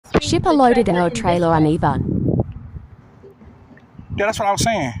Shipper loaded our trailer uneven. Yeah, that's what I was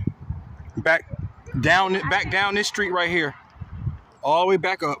saying. Back down this street right here, all the way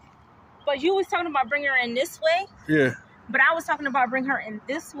back up. But you was talking about bringing her in this way. Yeah. But I was talking about bring her in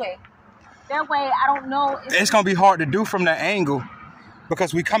this way. That way, I don't know. It's gonna be hard to do from that angle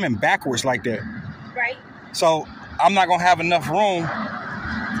because we coming backwards like that. Right. So I'm not gonna have enough room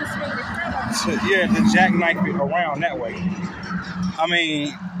to jackknife it around that way. I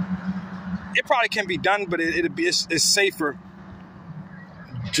mean, it probably can be done, but it's safer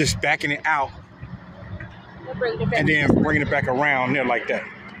just backing it out and then bringing it back around there like that.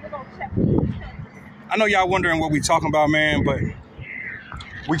 I know y'all wondering what we talking about, man, but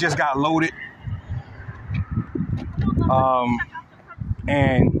we just got loaded.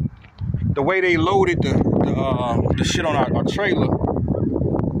 And the way they loaded the shit on our trailer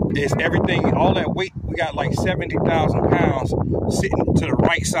is everything, all that weight, we got like 70,000 pounds sitting to the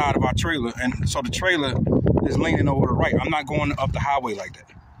right side of our trailer. And so the trailer is leaning over the right. I'm not going up the highway like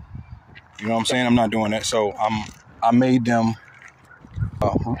that. You know what I'm saying? I'm not doing that. So I made them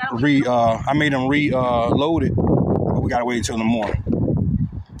reload it, but we gotta wait until the morning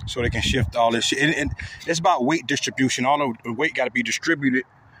so they can shift all this shit. And it's about weight distribution. All of the weight got to be distributed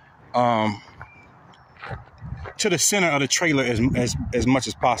to the center of the trailer as much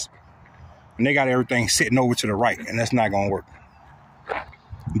as possible. And they got everything sitting over to the right, and that's not gonna work.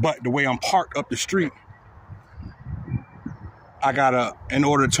 But the way I'm parked up the street, I gotta, in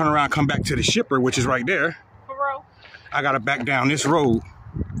order to turn around and come back to the shipper, which is right there, I gotta back down this road.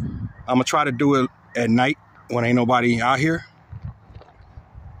 I'm gonna try to do it at night when ain't nobody out here.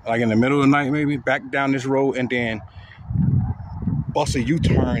 Like in the middle of the night, maybe. Back down this road and then bust a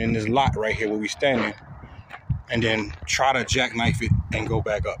U-turn in this lot right here where we standing. And then try to jackknife it and go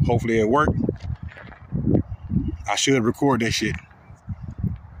back up. Hopefully it'll work. I should record that shit.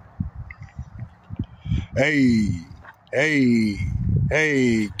 Hey,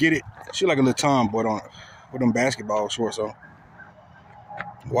 get it. She like a little tomboy on with them basketball shorts on.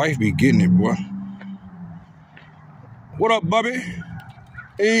 Wife be getting it, boy. What up, Bubby?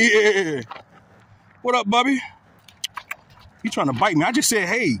 Hey, what up, Bubby? You trying to bite me? I just said,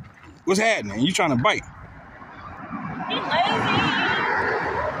 hey, what's happening? You trying to bite? He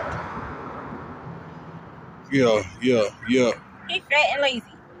lazy. Yeah. He fat and lazy.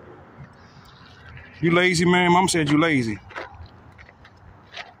 You lazy, man? Mom said you lazy.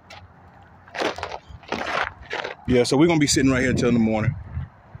 Yeah, so we're gonna be sitting right here until in the morning,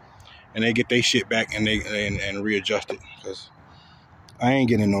 and they get their shit back and and readjust it, because I ain't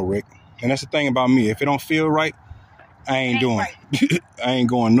getting no wreck. And that's the thing about me. If it don't feel right, I ain't doing it. I ain't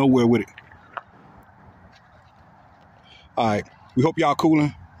going nowhere with it. All right. We hope y'all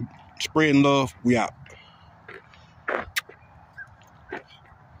cooling. Spreading love. We out.